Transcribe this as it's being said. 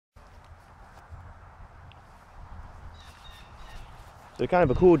So kind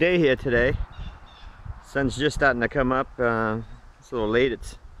of a cool day here today. Sun's just starting to come up. It's a little late.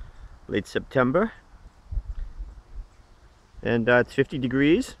 It's late September, and it's 50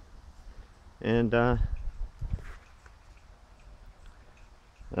 degrees. And I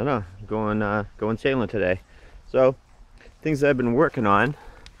don't know, going sailing today. So things I've been working on,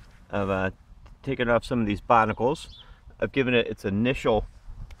 I've taken off some of these barnacles. I've given it its initial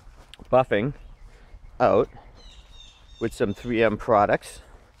buffing out with some 3M products.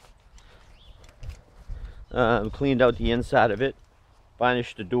 Cleaned out the inside of it,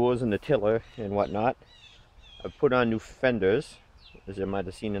 varnished the doors and the tiller and whatnot. I've put on new fenders, as you might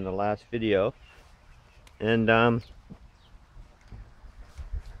have seen in the last video. And I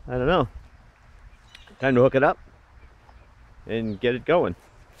don't know, time to hook it up and get it going.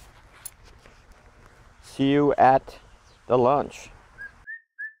 See you at the launch.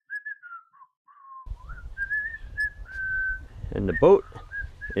 And the boat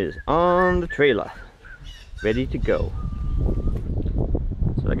is on the trailer, ready to go.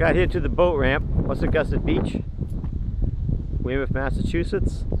 So I got here to the boat ramp, West Augusta Beach, Weymouth,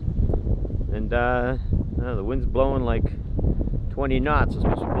 Massachusetts, and the wind's blowing like 20 knots. It's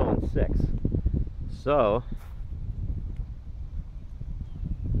supposed to be blowing 6. So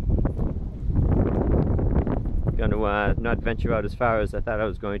gonna not venture out as far as I thought I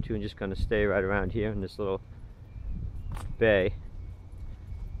was going to, and just gonna stay right around here in this little bay.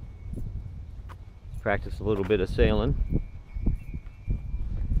 Practice a little bit of sailing.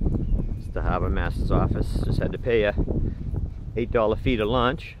 It's the harbor master's office. Just had to pay a $8 fee to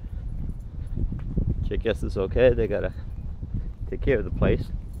launch, which I guess is okay. They gotta take care of the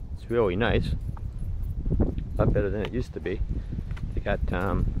place. It's really nice, a lot better than it used to be. They got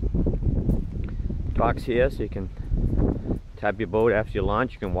docks here, so you can tap your boat after you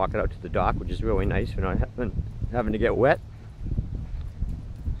launch. You can walk it out to the dock, which is really nice for not having to get wet.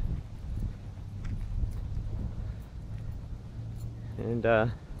 And as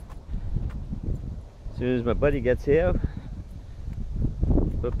soon as my buddy gets here,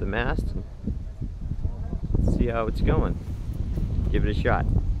 put up the mast and see how it's going. Give it a shot.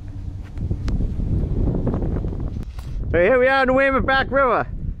 So here we are in the Weymouth Back River,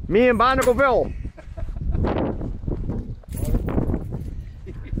 me and Barnacle Bill.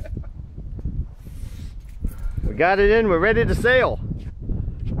 We got it in, we're ready to sail.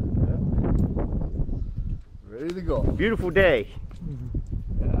 Yeah. Ready to go. Beautiful day.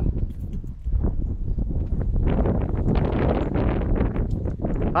 Yeah.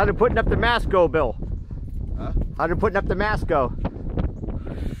 How did putting up the mast go, Bill? Huh? How did putting up the mast go?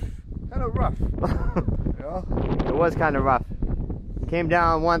 Kind of rough. Yeah. It was kind of rough. Came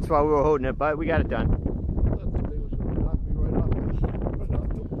down once while we were holding it, but we got it done. I thought today was going to knock me right off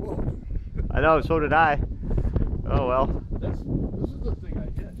the boat. I know, so did I. Oh well. This is the thing I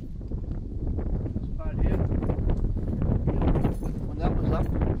hit. This part here. When that was up,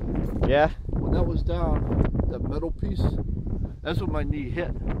 Yeah? when that was down, that metal piece, that's what my knee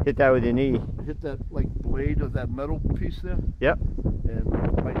hit. Hit that with your knee. I hit that like blade of that metal piece there. Yep. And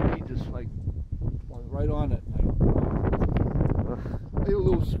my knee just like went right on it. I had a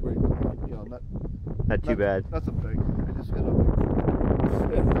little scrape, but you know, Not too bad. Nothing big. I just hit a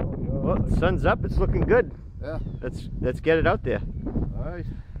Well, the sun's up, it's looking good. yeah. Let's get it out there. All right.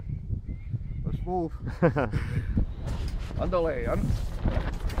 Let's move. Underlay.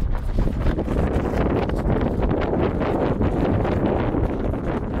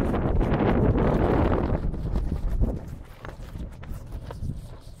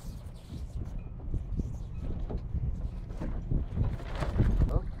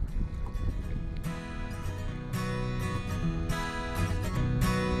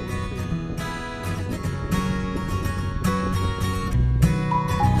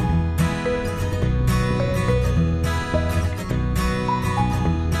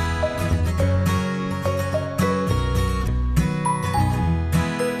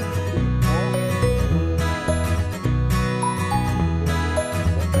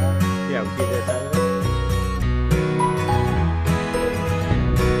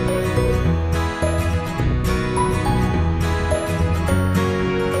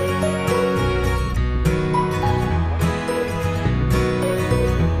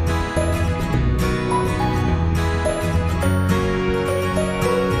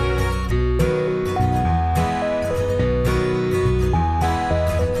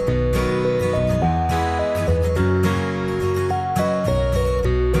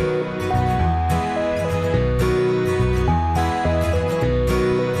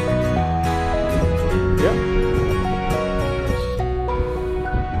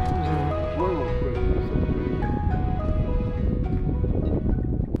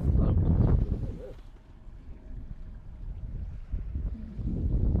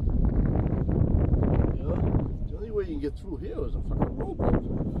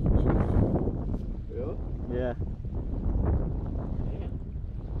 Yeah.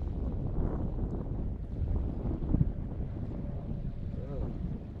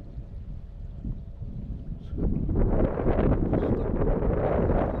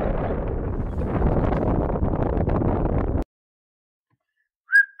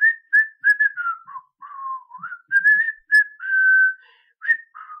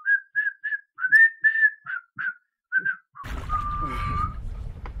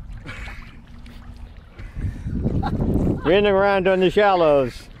 Running around on the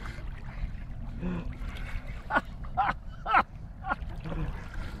shallows.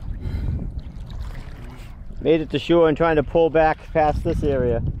 Made it to shore and trying to pull back past this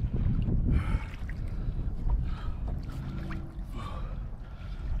area.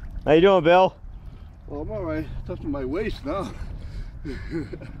 How you doing, Bill? Well, I'm all right. Touching my waist now.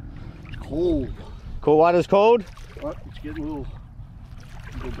 It's cold. Cool water's cold? But it's getting a little.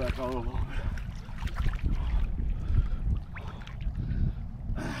 Go back out a little bit.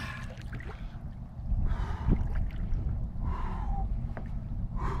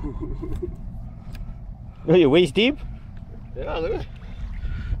 Oh, your waist deep? Yeah, look at it.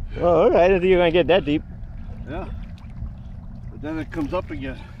 Oh, okay. I didn't think you were going to get that deep. Yeah. But then it comes up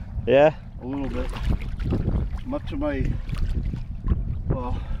again. Yeah? A little bit. Up to my,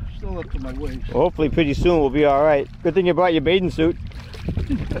 well, still up to my waist. Well, hopefully pretty soon we'll be all right. Good thing you brought your bathing suit.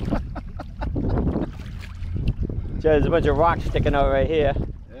 There's a bunch of rocks sticking out right here.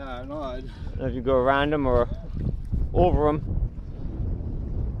 Yeah, I know. I don't know if you go around them or over them.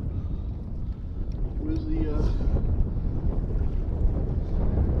 Where's the,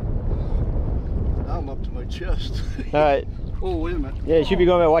 now I'm up to my chest. All right. Oh, wait a minute. Yeah, you should be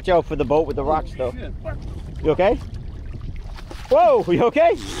going to watch out for the boat with the rocks, though. Shit. You okay? Whoa, you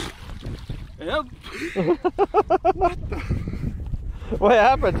okay? Yep. What the? What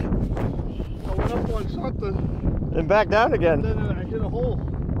happened? I went up on something. And back down again. And then I hit a hole.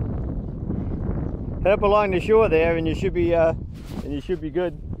 Head up along the shore there, and you should be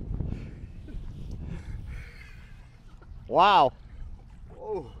good. Wow.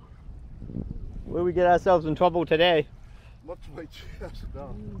 Oh. Where we get ourselves in trouble today? Up to my chest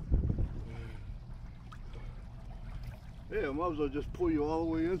now. Yeah, I might as well just pull you all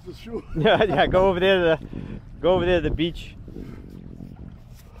the way into the shore. Yeah, go over there to the beach.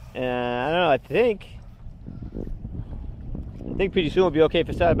 And I don't know, I think pretty soon we'll be okay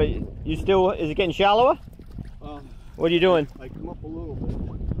for start, but you still, is it getting shallower? What are you doing? I come up a little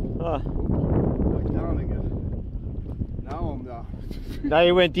bit. Back down again. Now I'm down. Now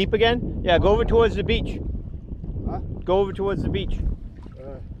you went deep again? Yeah, go over towards the beach. Huh? Go over towards the beach.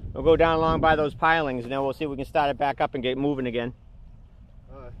 We'll go down along by those pilings, and then we'll see if we can start it back up and get moving again.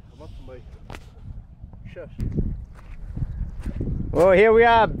 I'm up to my chest. Well, here we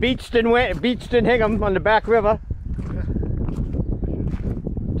are, beached in Hingham on the back river.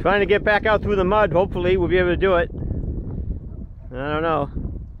 Trying to get back out through the mud. Hopefully we'll be able to do it. I don't know.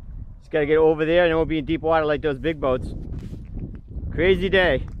 Just gotta get over there, and then we'll be in deep water like those big boats. Crazy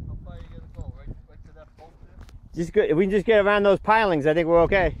day. How far are you gonna go? Right to that boat there? Just good. If we can just get around those pilings, I think we're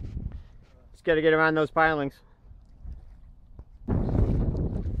okay. Just gotta get around those pilings.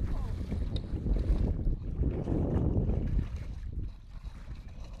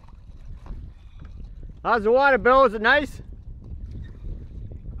 How's the water, Bill? Is it nice? The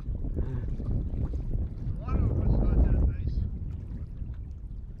water was not that nice.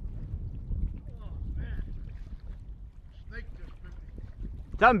 Oh man. Snake just bit me.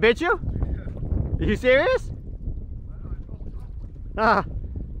 Something bit you? Yeah. Are you serious? I know, I felt something. Ah.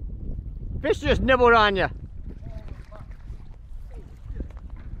 Fish just nibbled on you.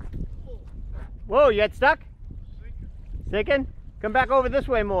 Whoa, you got stuck? Sinking. Sinking? Come back over this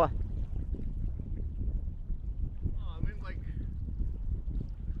way more. Oh, I mean like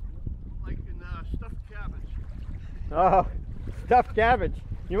in stuffed cabbage. Oh, stuffed cabbage.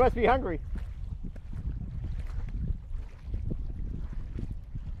 You must be hungry.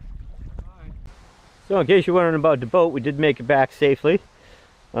 Alright. So in case you're wondering about the boat, we did make it back safely.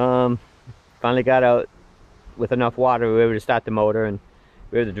 Finally got out with enough water. We were able to start the motor, and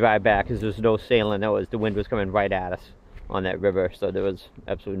we were able to drive back because there was no sailing. The wind was coming right at us on that river, so there was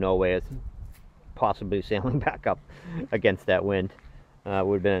absolutely no way of possibly sailing back up against that wind.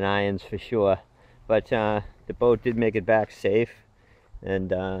 Would have been an irons for sure. But the boat did make it back safe,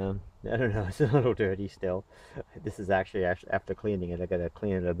 and I don't know, it's a little dirty still. This is actually after cleaning it. I gotta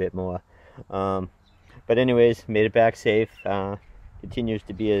clean it a bit more. But anyways, made it back safe. Continues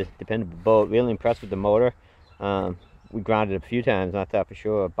to be a dependable boat. Really impressed with the motor. We grounded a few times, and I thought for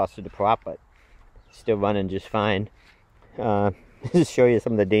sure I busted the prop, but still running just fine. Just show you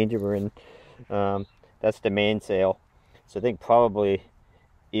some of the danger we're in. That's the main sail. So I think probably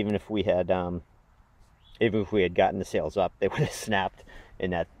even if we had gotten the sails up, they would have snapped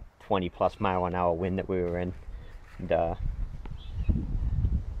in that 20+ mile-an-hour wind that we were in. And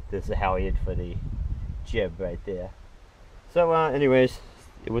there's the halyard for the jib right there. So anyways,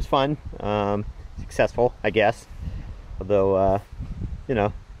 it was fun, successful, I guess. Although, you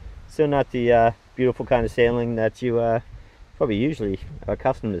know, still not the beautiful kind of sailing that you probably usually are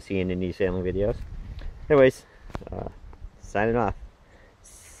accustomed to seeing in these sailing videos. Anyways, signing off.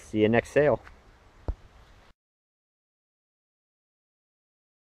 See you next sail.